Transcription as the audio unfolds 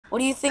What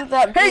do you think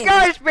that Hey means?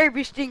 guys,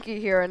 BabyStinky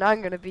here, and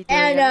I'm gonna be doing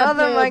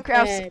another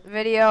Minecraft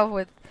video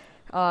with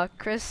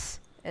Chris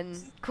and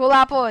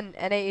Coolapple and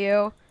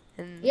n8yoo,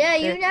 and Yeah,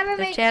 you never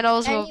the make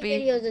channels will any be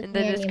videos with in the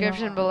me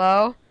description anymore.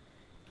 below,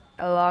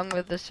 along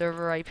with the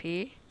server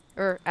IP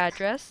or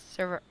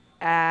server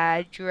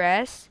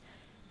address,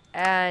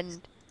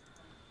 and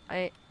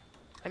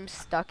I'm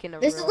stuck in a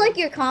This room. is like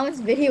your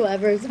calmest video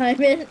ever,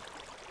 Simon.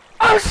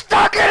 I'm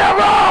stuck in a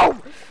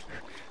room.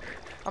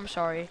 I'm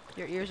sorry,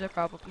 your ears are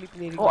probably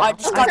bleeding. Oh, I now.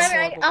 just Okay, got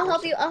Simon, I'll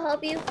help you. I'll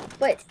help you.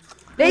 But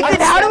Nathan,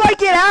 how do I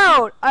get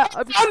out?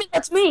 Simon,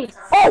 that's me.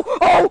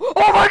 Oh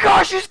my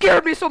gosh, you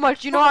scared me so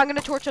much. You know, I'm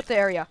gonna torch up the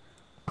area.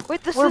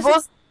 Wait, this We're isn't.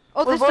 both.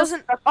 Oh, we're this both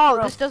doesn't. stuck in Oh, the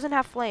room. this doesn't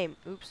have flame.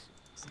 Oops.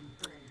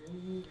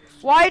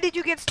 Why did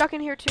you get stuck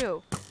in here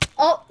too?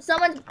 oh,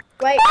 someone's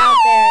right out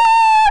there.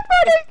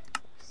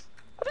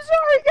 I'm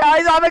sorry,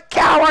 guys. I'm a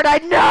coward. I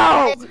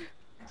know.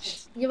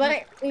 You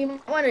might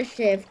want to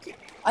shift.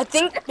 I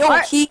think no,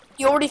 he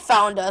already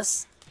found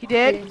us. He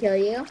Did did. he kill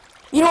you?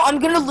 You know, I'm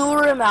gonna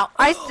lure him out.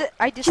 I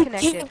He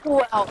disconnected. can't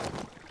go out.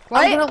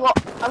 What? I'm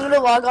gonna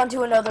log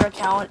onto another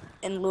account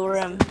and lure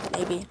him,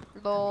 maybe.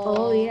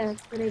 Oh yeah,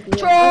 that's a good idea.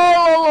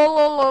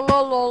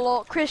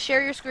 Troll. Chris,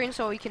 share your screen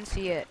so we can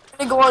see it.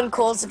 I'm gonna go on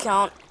Cole's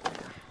account.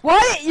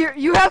 What?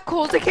 You have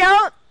Cole's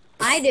account?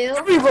 I do.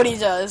 Everybody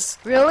does.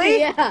 Really?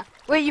 Yeah.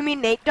 Wait, you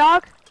mean Nate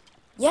Dog?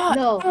 Yeah.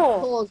 No,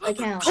 Cole's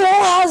account. Cole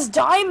has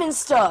diamond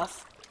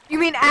stuff. You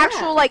mean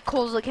actual like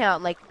Cole's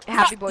account, like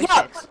Happy Boy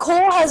Yeah, 6?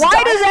 Cole has.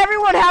 Why does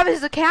everyone have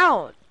his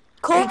account?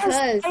 Cole Because-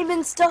 has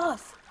diamond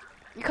stuff?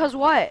 Because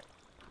what?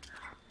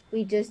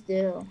 We just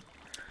do.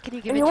 Can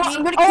you give You it know to what? me?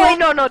 I'm gonna Oh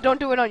kill- wait, no, don't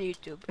do it on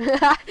YouTube.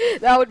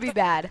 That would be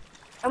bad.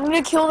 I'm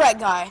gonna kill that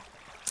guy.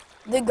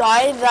 The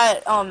guy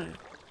that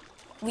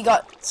we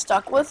got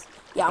stuck with.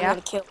 Yeah, I'm Yeah.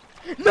 gonna kill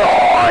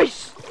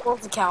Nice!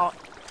 Cole's account.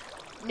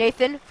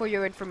 Nathan, for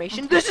your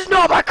information, this is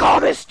not my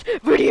calmest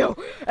video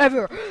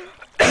ever.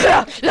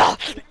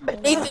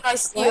 Nathan, I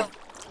see you.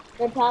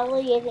 There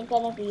probably isn't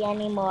gonna be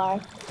any more.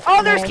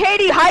 Oh, there's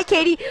Katie. Hi,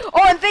 Katie.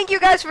 Oh, and thank you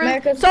guys for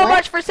America's so what?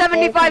 much for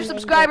 75 American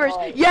subscribers.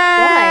 Ninja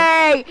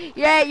Boy. Yay!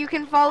 Yeah, you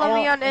can follow I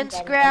me on don't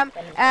think Instagram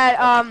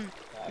anything's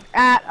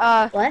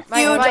at What? my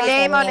You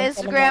name on just-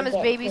 Instagram is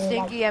Get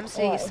BabyStinky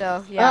MC. boys.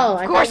 So yeah, Oh,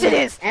 of course it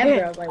is.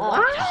 Ever. I was like, Oh.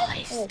 what?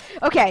 Nice.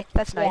 Okay,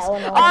 that's nice.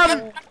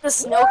 Yeah, The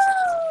snow.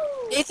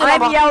 Nathan,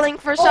 I'm yelling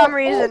for some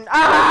reason.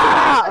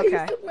 Ah!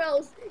 Okay. Somewhere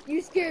else. You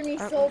scared me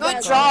so Good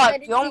bad. job. I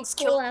didn't You almost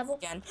see killed Cool me Apple.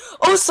 again.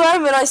 Oh,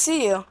 Simon, I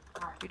see you.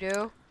 You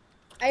do?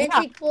 I didn't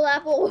Yeah. see Cool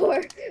Apple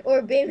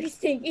or Baby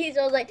Stinky,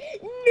 so I was like,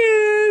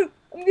 no,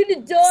 I'm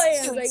gonna die.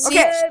 I was like, See,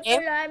 yes,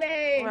 Jim?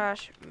 Simon.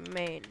 Slash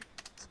main.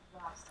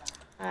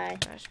 Hi.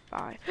 Slash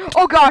buy.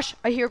 Oh gosh,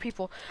 I hear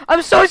people.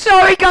 I'm so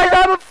sorry, guys.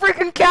 I'm a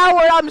freaking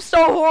coward. I'm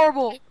so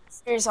horrible.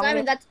 Seriously, I'm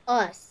Simon, gonna- that's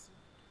us.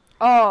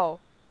 Oh,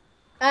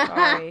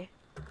 sorry.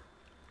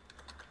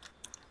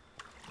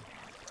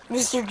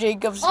 Mr.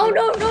 Jacobs. Oh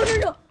no, no, no,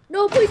 no,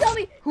 no! Please help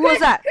me. Who was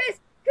that? Chris,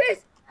 Chris,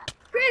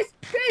 Chris,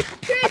 Chris,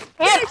 Chris, can't.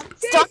 Chris, I'm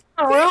stuck in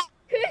the room.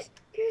 Chris,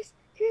 Chris,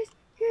 Chris,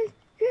 Chris,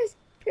 Chris,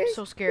 Chris. I'm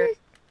so scared.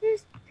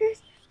 Chris,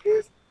 Chris,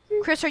 Chris,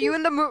 Chris. Chris, are you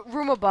in the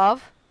room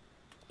above?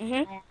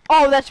 Mhm.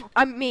 Oh,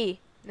 I'm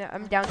me. No,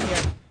 I'm down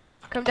here.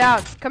 Come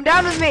down. Come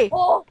down with me.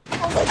 Oh, oh my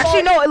God.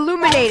 Actually, no,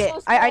 illuminate it. I'm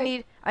so I sorry.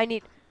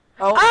 need.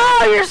 Oh.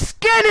 Oh, your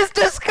skin is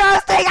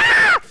disgusting.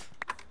 Ah!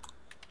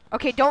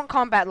 Okay, don't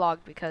combat log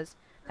because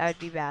that would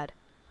be bad.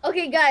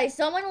 Okay, guys,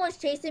 someone was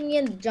chasing me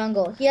in the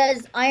jungle. He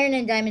has iron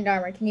and diamond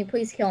armor. Can you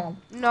please kill him?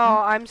 No,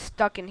 I'm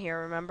stuck in here.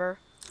 Remember?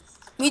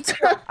 Me too.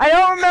 I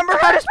don't remember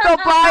how to spell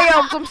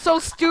biomes. I'm so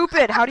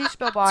stupid. How do you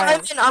spell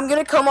biomes? Simon, I'm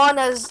gonna come on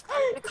as.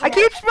 I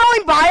keep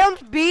spelling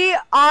biomes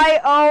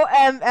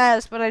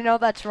B-I-O-M-S, but I know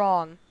that's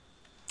wrong.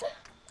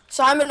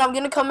 Simon, I'm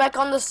gonna come back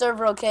on the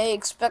server, okay?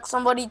 Expect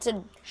somebody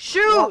to.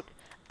 Shoot!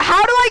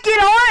 How do I get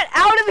on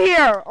out of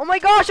here? Oh my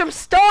gosh, I'm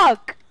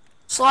stuck.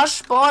 Slash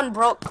spawn,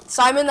 bro.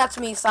 Simon, that's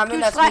me. Simon,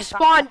 Dude, that's slash me.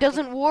 spawn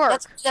doesn't work.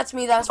 That's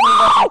me. That's me.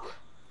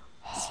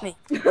 That's me.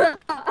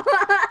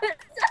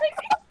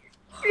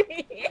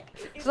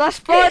 Slash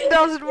spawn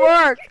doesn't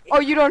work. Oh,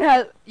 you don't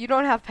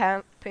have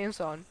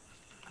pants on.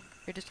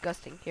 You're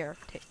disgusting. Here,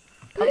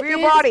 cover your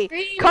Dude, body.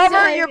 scream,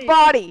 Cover your Simon.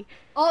 body.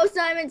 Oh,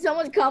 Simon,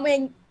 someone's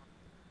coming.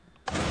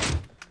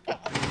 Ah!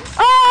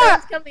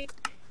 Someone's coming.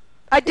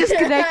 I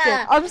disconnected.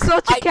 I'm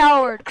such a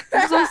coward.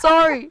 I'm so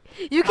sorry.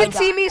 You can I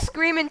see me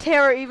scream in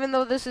terror even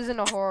though this isn't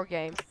a horror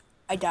game.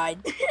 I died.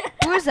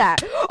 Who is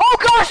that? Oh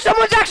gosh,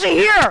 someone's actually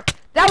here.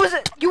 That was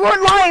it. You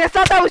weren't lying. I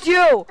thought that was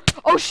you.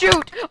 Oh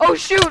shoot. Oh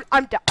shoot.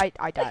 I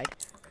died.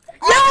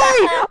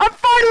 Yay! I'm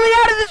finally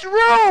out of this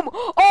room.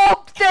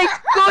 Oh, thank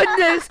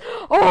goodness.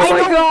 Oh my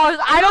gosh.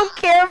 I don't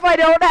care if I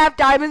don't have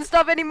diamond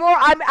stuff anymore.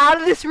 I'm out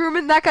of this room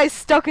and that guy's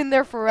stuck in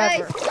there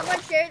forever. Guys,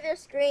 someone share their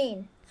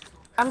screen.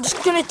 I'm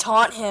just gonna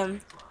taunt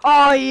him.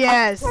 Oh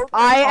yes,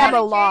 I am Simon, share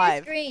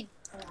alive. your screen.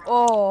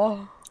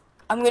 Oh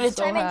I'm gonna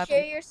So taunt. Simon, happy.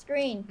 share your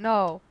screen.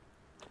 no.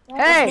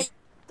 That's Hey. me.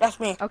 That's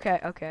me.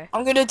 Okay.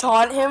 I'm gonna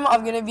taunt him.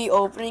 I'm gonna be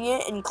opening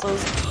it and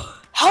closing.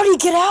 How did he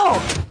get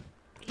out?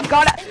 He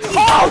got it.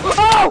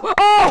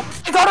 Oh!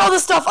 all the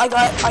stuff. I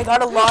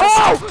got a lot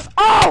of stuff.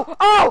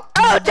 Oh!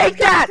 Take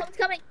that! Someone's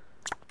coming.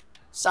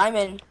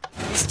 Simon,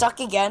 you're stuck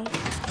again.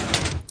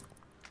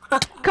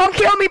 Come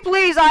kill me,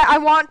 please. I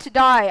want to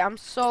die. I'm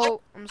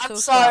so I'm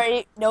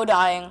sorry. No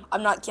dying.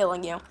 I'm not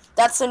killing you.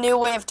 That's a new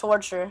way of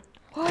torture.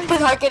 What? I'm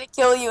not gonna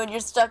kill you and you're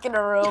stuck in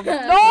a room.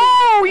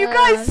 No, you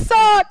guys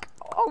suck.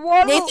 I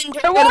want Nathan,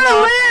 to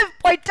live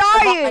by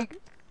dying.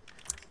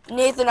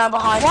 Nathan, I'm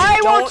behind Why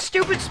you. won't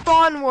stupid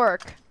spawn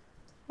work?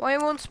 Why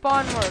won't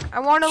spawn work? I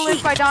want to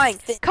live by dying.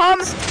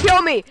 Come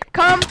kill me.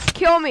 Come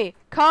kill me.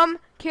 Come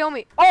kill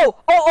me. Oh,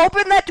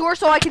 open that door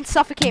so I can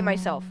suffocate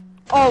myself.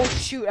 Oh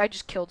shoot, I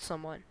just killed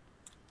someone.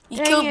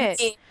 You killed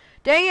me.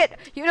 Dang it.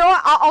 You know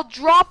what? I'll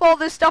drop all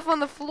this stuff on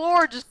the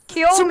floor. Just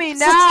kill me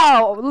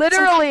now.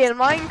 Literally in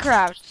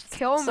Minecraft. Just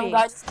kill me. Some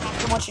guys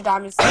don't want your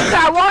diamonds.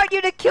 I want you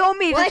to kill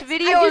me. What? This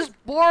video is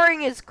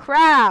boring as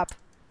crap.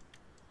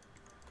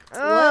 What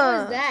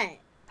was that?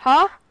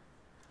 Huh?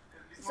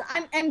 So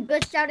I'm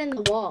glitched out in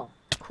the wall.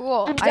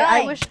 Cool. I'm I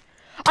dying. wish.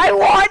 I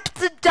want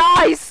to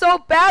die so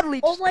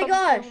badly. Oh Just my come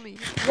gosh. kill me.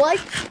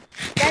 What?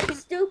 That's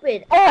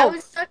stupid. Oh. I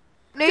was stuck.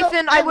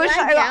 Nathan, So, I I wish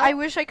lagged out. I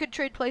wish I could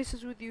trade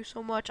places with you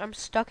so much. I'm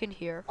stuck in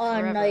here. Oh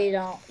forever. no, you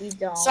don't. You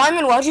don't.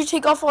 Simon, why'd you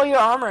take off all your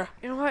armor?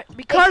 You know what? Hey,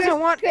 Because Chris, I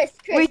want. Chris,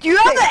 Wait, do you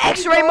have the can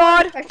X-ray go on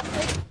mod? the pressure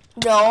plate?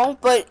 No,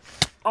 but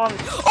oh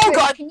Chris,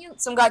 god, Can you,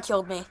 some guy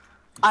killed me.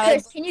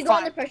 Chris, can you go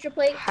on the pressure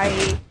plate?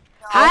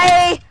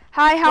 Hi.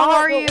 Hi, how No,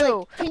 are no,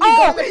 you? Can you go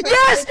on Oh, the pressure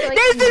yes! plate so I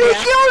Nathan, can he get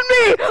out? killed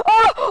me!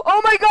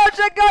 Oh my gosh,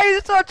 that guy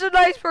is such a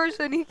nice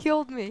person. He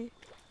killed me.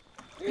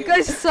 You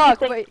guys suck,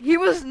 but he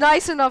was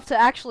nice enough to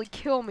actually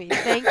kill me.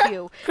 Thank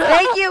you.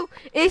 Thank you,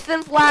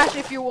 Ethan Flash,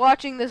 if you're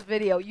watching this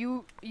video.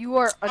 You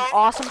are an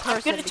awesome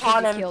person gonna because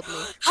taunt you him. killed me.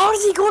 How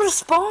does he go to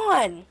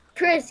spawn?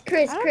 Chris,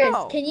 I don't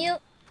know. can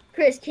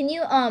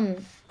you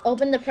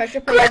open the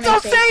pressure plate? Chris, on my I'll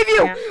face? save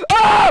you! Yeah.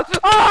 Oh,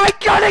 I'm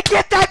gonna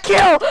get that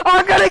kill!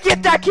 I'm gonna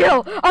get that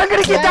kill! I'm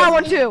gonna get that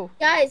one too!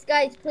 Guys,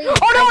 please. Oh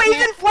I no, can't-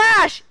 Ethan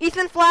Flash!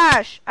 Ethan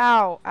Flash!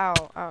 Ow,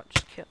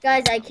 just kill.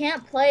 Guys, I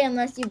can't play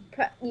unless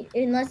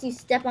you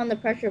step on the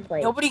pressure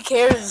plate. Nobody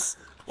cares.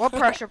 What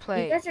pressure You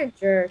plate? guys are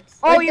jerks.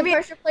 Oh, like you the mean-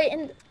 pressure plate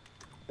in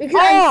because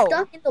Oh. I'm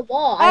stuck in the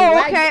wall. I Oh,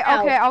 lagged okay,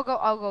 out,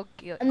 I'll go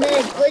get. And then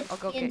it I'll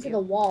go glitched get into you. the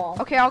wall.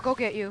 Okay, I'll go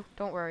get you.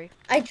 Don't worry.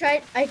 I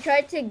tried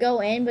to go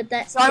in, but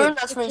that Simon, to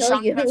that's me.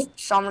 kill you. But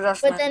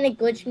But then it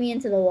glitched me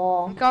into the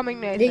wall. I'm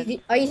coming,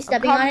 Nathan. Are you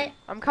stepping on it?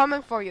 I'm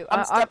coming for you.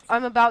 I'm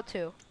I'm about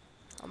to.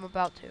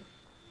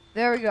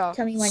 There we go.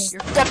 Tell me when.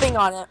 You're stepping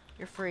on it.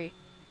 you're free.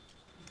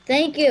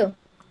 Thank you.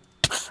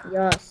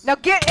 Yes. Now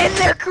get in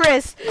there,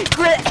 Chris.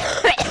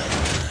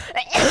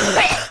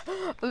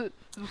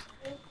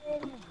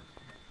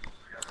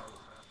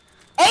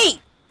 Hey!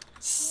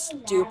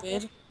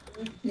 Stupid.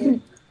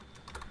 Ding.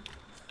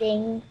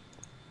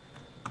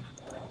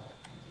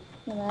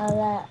 You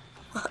know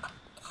that?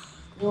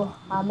 You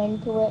hum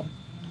into it.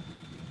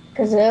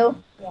 Kazoo?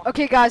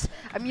 Okay, guys,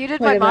 I muted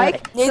What my about mic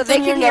it? so they Nathan,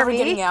 can you're hear never me,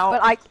 getting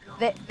out.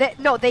 but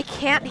no, they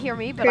can't hear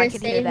me, but I Chris,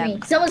 can hear save them. me.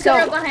 Someone's So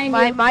coming up behind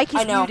my you. mic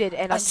I is know. muted,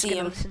 and I I'm just see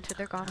gonna him. listen to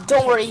their conversation.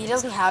 Don't worry, he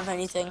doesn't have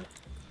anything.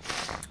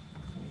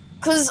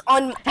 Cause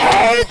on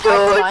Hey,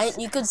 Fortnite, dudes!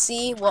 you could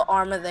see what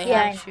armor they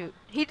Yeah, have. Shoot,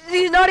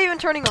 he's not even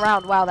turning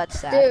around. Wow, that's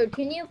sad. Dude,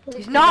 can you please?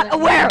 He's not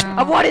aware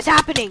of what is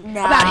happening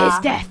about his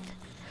death.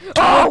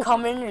 Oh,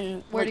 Come in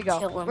and where'd he like,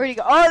 go? kill him. Where'd he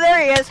go? Oh, there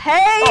he is.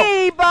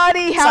 Hey,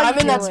 buddy, how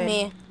Simon, you that's doing?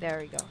 me. There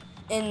we go.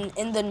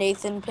 In the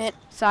Nathan pit.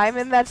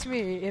 Simon, that's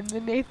me in the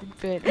Nathan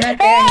pit. Not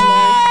there anymore.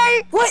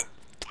 Hey! What?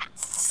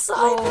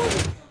 Simon.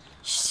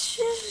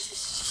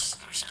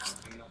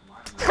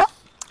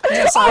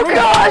 Oh Simon?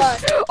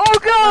 gosh! Oh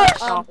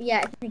gosh! Yeah,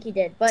 I think he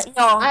did. But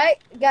No. I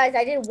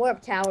did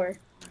warp tower.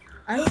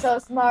 I'm so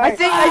smart. I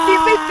think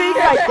they think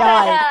I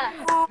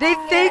died. They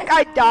think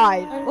I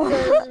died. I'm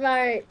so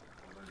smart.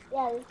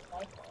 Yeah, this is my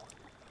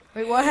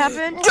Wait, what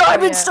happened?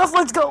 Diamond Oh, yeah. stuff,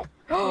 let's go.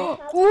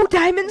 Ooh,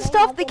 diamond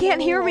stuff. They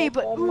can't hear me,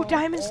 but ooh,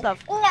 diamond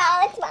stuff. No,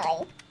 it's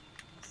mine.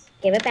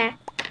 Give it back.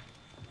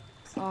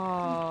 Oh,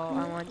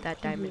 I want that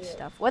diamond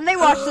stuff. When they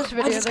watch this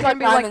video, just they're got gonna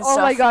be like, diamond "Oh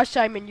my stuff." gosh,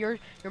 Simon, your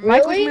mic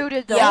was Really?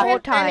 muted the Yeah. whole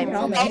time." Diamond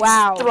helmet.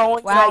 Wow, Throwing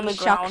it wow, on the you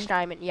shucks, ground.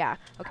 diamond. Yeah.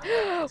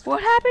 Okay.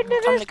 What happened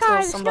to Time this to kill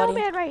guy? The somebody.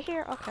 snowman right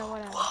here. Okay,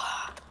 whatever.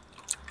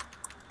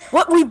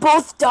 What? We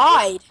both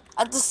died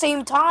at the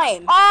same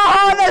time.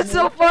 Oh, that's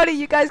so funny.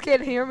 You guys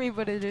can't hear me,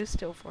 but it is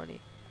still funny.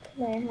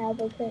 Can I have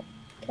a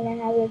Can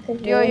I have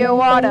your Do you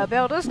wanna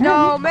build a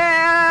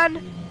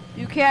snowman?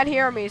 You can't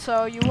hear me,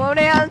 so you won't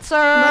answer.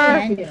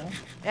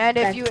 And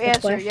if That's you the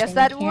answer, yes, question,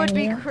 that can would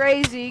be you?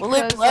 crazy, Will it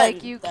because play?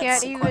 like you That's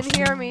can't the even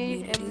question. hear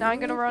me, and I'm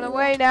gonna run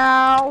away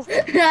now.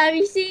 Have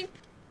you seen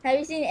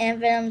Ant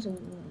Venom's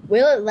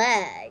Will It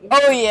Lag?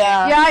 Oh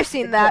yeah. Yeah, I've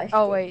seen Good that. question.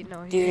 Oh wait,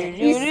 no. Dude.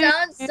 He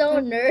sounds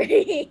so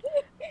nerdy.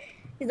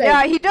 He's like,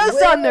 Yeah, he does "Will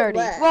sound it nerdy.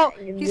 lag?" Well,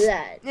 And he's-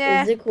 that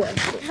yeah. is a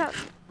question.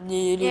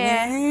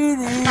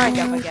 Yeah, kind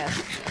of, I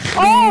guess.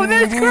 Oh,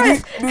 there's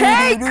Chris.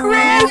 Hey,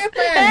 Chris.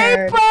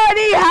 Hey,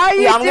 buddy. How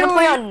you Yeah, I'm doing? gonna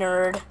play on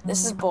nerd.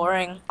 This is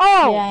boring.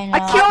 Oh, Yeah, I know.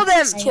 I killed him.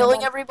 Just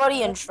killing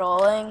everybody and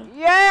trolling.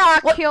 Yeah, I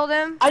What? killed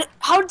him.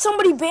 How did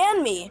somebody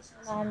ban me?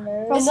 From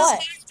This what?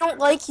 is don't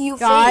like you,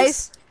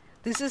 Guys, face.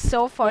 this is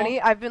so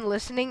funny. I've been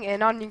listening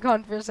in on your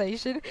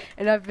conversation,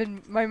 and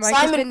my mic has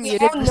Simon, been we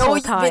muted all this know whole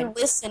you've time. been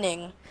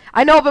listening.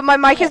 I know, but my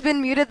mic has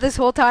been muted this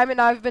whole time, and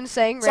I've been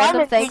saying Simon,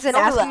 random things we and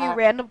know asking you that.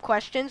 random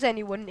questions, and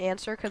you wouldn't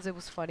answer because it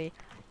was funny.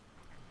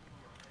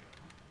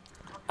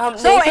 So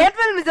Nathan,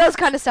 Ant-Man does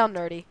kind of sound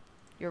nerdy.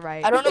 You're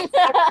right. I don't know.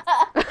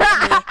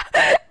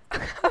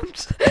 I'm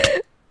just-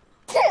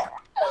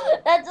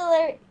 That's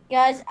hilarious.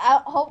 Guys,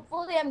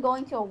 hopefully I'm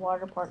going to a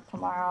water park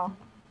tomorrow.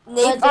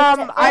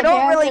 Nathan, I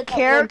don't really Parents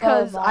care would go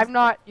because last I'm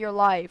not your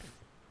life.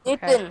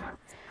 Nathan,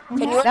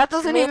 can you? That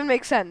doesn't even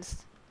make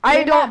sense. I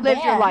You're don't not live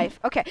your banned. life.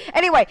 Okay.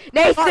 Anyway,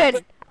 Nathan.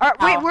 Wait,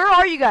 Ow. where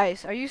are you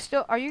guys? Are you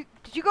still?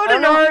 Did you go I to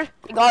don't know. Nerd?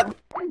 I got.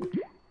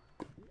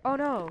 Oh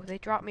no, they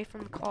dropped me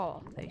from the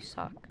call. They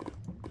suck.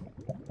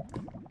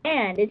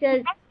 And it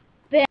says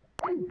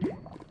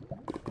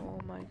Oh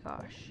my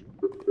gosh.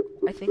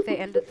 I think they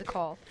ended the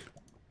call.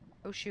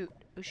 Oh shoot.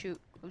 Oh shoot.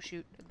 Oh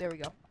shoot. There we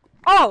go.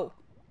 Oh!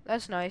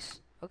 That's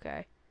nice.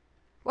 Okay.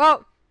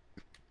 Well,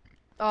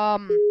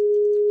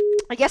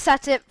 I guess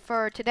that's it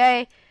for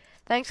today.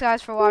 Thanks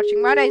guys for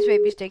watching. My name's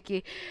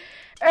BabyStinky.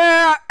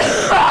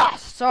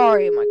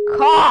 Sorry, my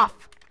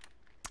cough.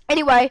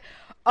 Anyway,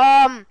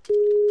 oh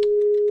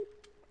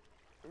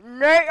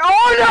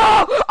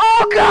no!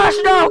 Oh gosh,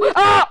 no!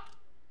 Oh!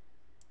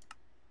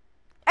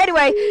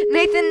 Anyway,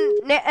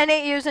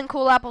 n8yoo's and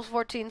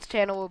coolapple14's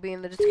channel will be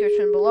in the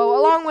description below,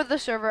 along with the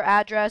server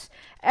address,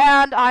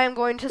 and I am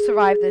going to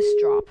survive this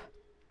drop.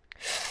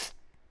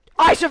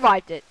 I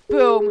survived it.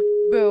 Boom,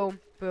 boom,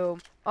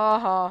 boom.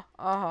 Yep.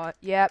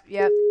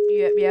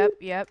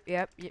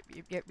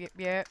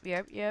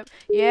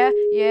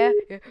 Yeah.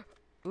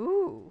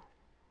 Ooh.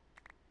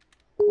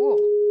 Cool.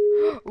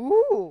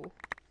 Ooh.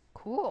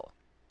 Cool.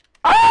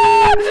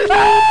 Ah!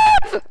 Ah!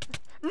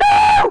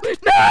 No!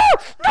 No!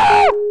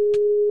 No!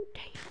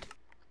 Dang it.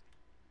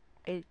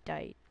 It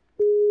died.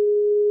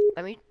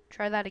 Let me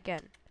try that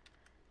again.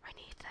 I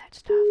need that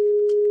stuff.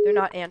 They're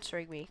not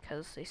answering me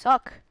because they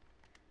suck.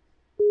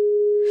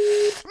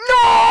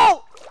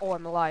 No! Oh,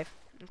 I'm alive.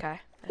 Okay,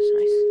 that's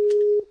nice.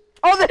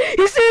 Oh,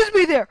 he sees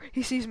me there!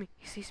 He sees me.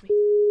 He sees me.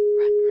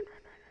 Run.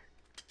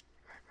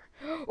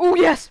 Oh,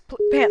 yes!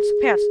 Pants.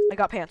 I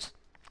got pants.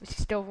 Is he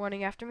still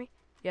running after me?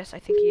 Yes, I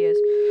think he is.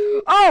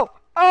 Oh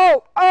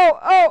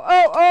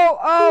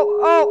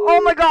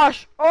my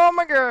gosh. Oh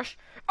my gosh.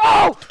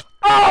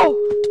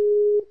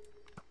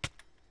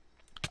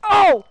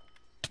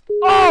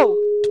 Oh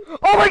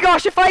my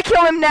gosh, if I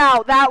kill him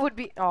now, that would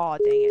be, oh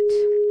dang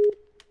it.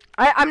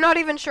 I'm not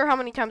even sure how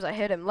many times I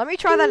hit him. Let me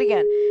try that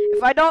again.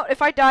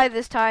 If I die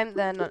this time,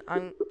 then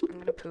I'm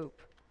gonna poop.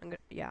 I'm gonna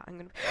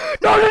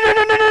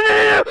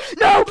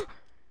No!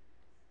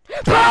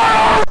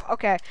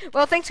 Okay.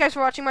 Well, thanks guys for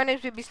watching. My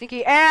name's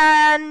BabyStinky,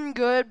 and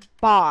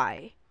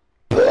goodbye.